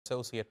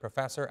Associate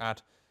Professor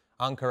at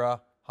Ankara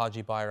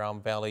Haji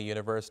Bayram Veli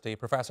University.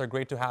 Professor,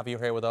 great to have you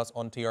here with us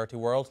on TRT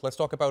World. Let's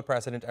talk about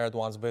President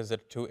Erdoğan's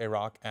visit to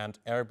Iraq and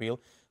Erbil.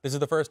 This is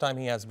the first time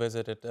he has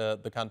visited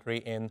the country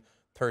in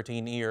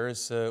 13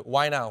 years.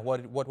 Why now?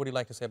 What would you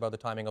like to say about the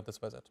timing of this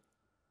visit?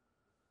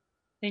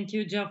 Thank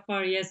you,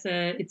 Jafar. Yes,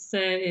 it's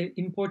an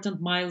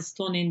important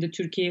milestone in the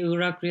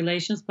Turkey-Iraq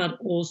relations, but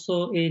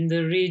also in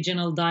the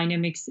regional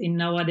dynamics in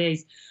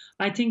nowadays.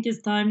 I think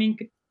his timing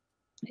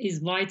is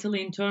vital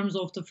in terms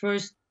of the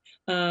first,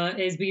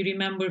 as we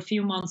remember a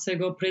few months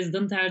ago,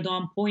 President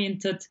Erdoğan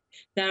pointed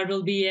there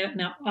will be an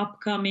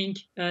upcoming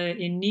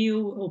a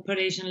new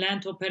operation,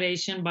 land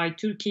operation by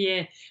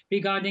Turkey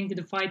regarding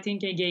the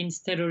fighting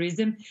against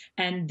terrorism.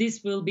 And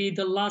this will be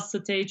the last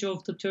stage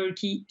of the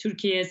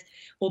Turkey's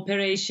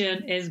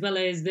operation, as well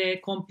as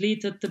they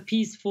completed the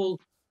peaceful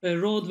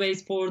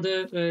roadways for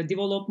the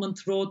development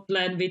road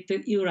plan with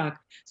the Iraq.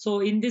 So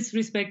in this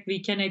respect, we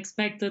can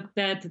expect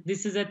that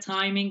this is a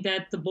timing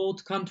that the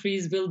both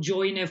countries will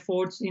join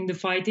efforts in the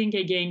fighting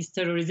against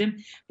terrorism,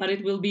 but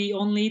it will be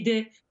only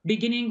the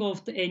beginning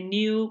of a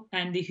new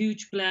and a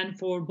huge plan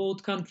for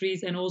both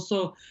countries and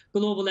also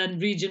global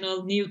and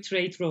regional new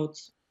trade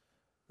routes.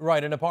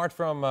 Right, and apart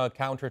from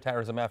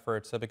counter-terrorism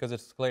efforts, because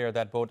it's clear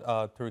that both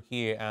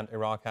Turkey and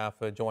Iraq have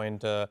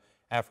joined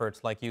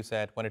efforts, like you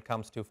said, when it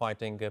comes to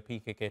fighting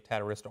PKK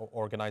terrorist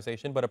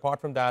organization. But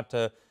apart from that,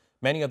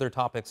 many other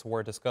topics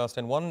were discussed.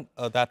 And one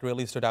that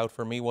really stood out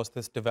for me was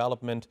this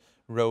development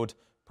road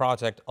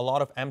project. A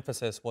lot of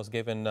emphasis was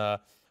given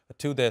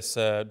to this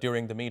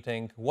during the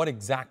meeting. What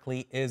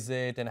exactly is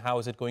it, and how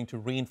is it going to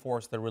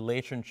reinforce the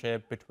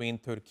relationship between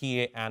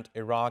Turkey and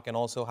Iraq, and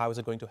also how is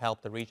it going to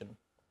help the region?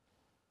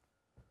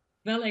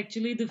 Well,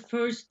 actually, the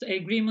first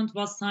agreement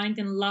was signed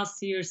in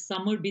last year's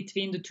summer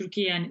between the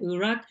Turkey and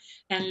Iraq,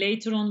 and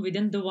later on,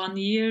 within the 1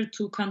 year,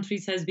 two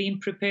countries has been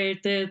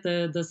prepared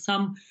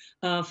some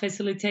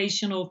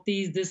facilitation of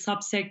the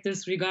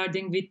subsectors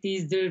regarding with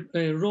the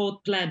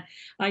road plan.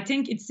 I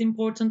think it's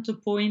important to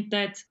point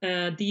that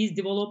these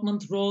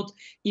development road,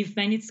 if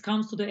when it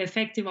comes to the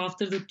effective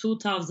after the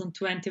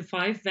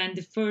 2025, when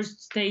the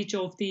first stage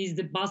of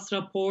the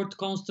Basra port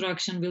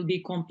construction will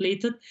be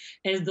completed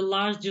as the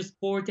largest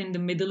port in the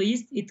Middle East.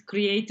 It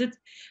created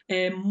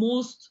a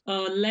less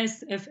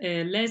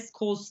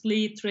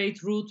costly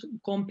trade route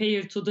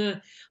compared to the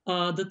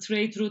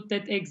trade route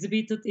that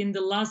exhibited in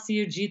the last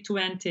year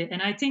G20.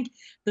 And I think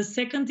the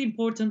second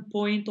important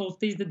point of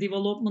the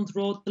development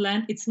road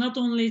plan, it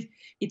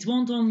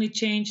won't only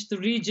change the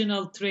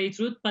regional trade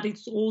route, but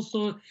it's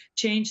also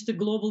changed the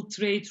global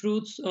trade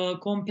routes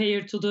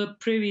compared to the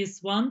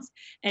previous ones.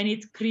 And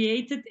it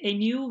created a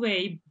new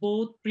way,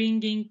 both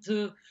bringing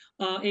to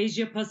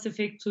Asia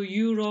Pacific to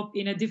Europe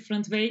in a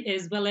different way,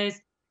 as well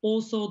as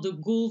also the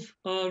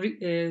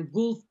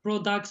Gulf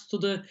products to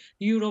the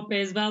Europe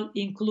as well,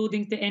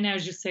 including the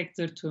energy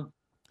sector too.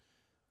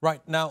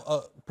 Right. Now,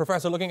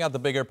 Professor, looking at the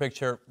bigger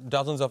picture,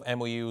 dozens of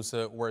MOUs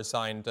were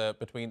signed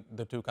between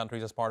the two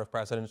countries as part of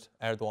President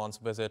Erdogan's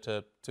visit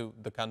to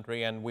the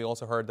country. And we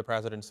also heard the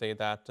president say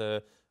that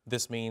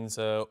this means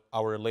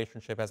our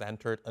relationship has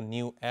entered a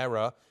new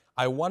era.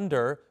 I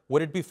wonder,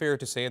 would it be fair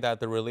to say that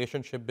the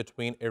relationship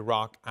between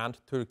Iraq and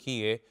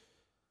Turkey,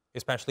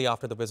 especially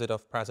after the visit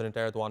of President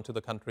Erdogan to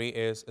the country,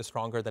 is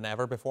stronger than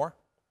ever before?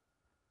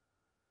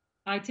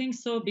 I think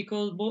so,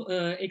 because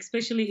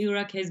especially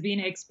Iraq has been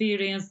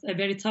experienced a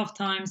very tough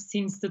time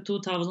since the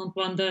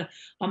 2001, the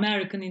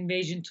American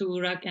invasion to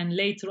Iraq, and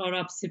later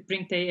Arab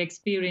Spring they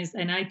experienced.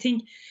 And I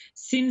think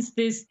since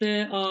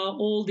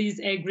all these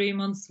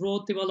agreements,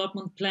 road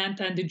development plan,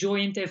 and the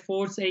joint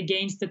efforts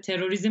against the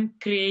terrorism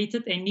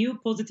created a new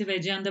positive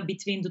agenda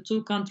between the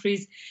two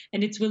countries,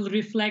 and it will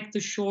reflect the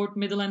short,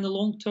 middle, and the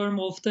long term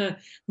of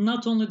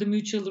not only the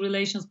mutual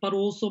relations, but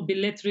also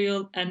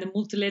bilateral and the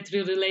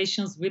multilateral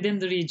relations within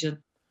the region.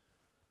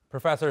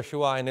 Professor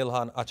Suay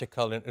Nilhan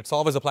Acikalin, it's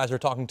always a pleasure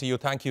talking to you.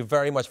 Thank you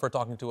very much for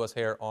talking to us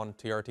here on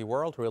TRT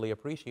World. Really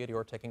appreciate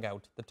your taking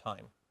out the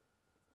time.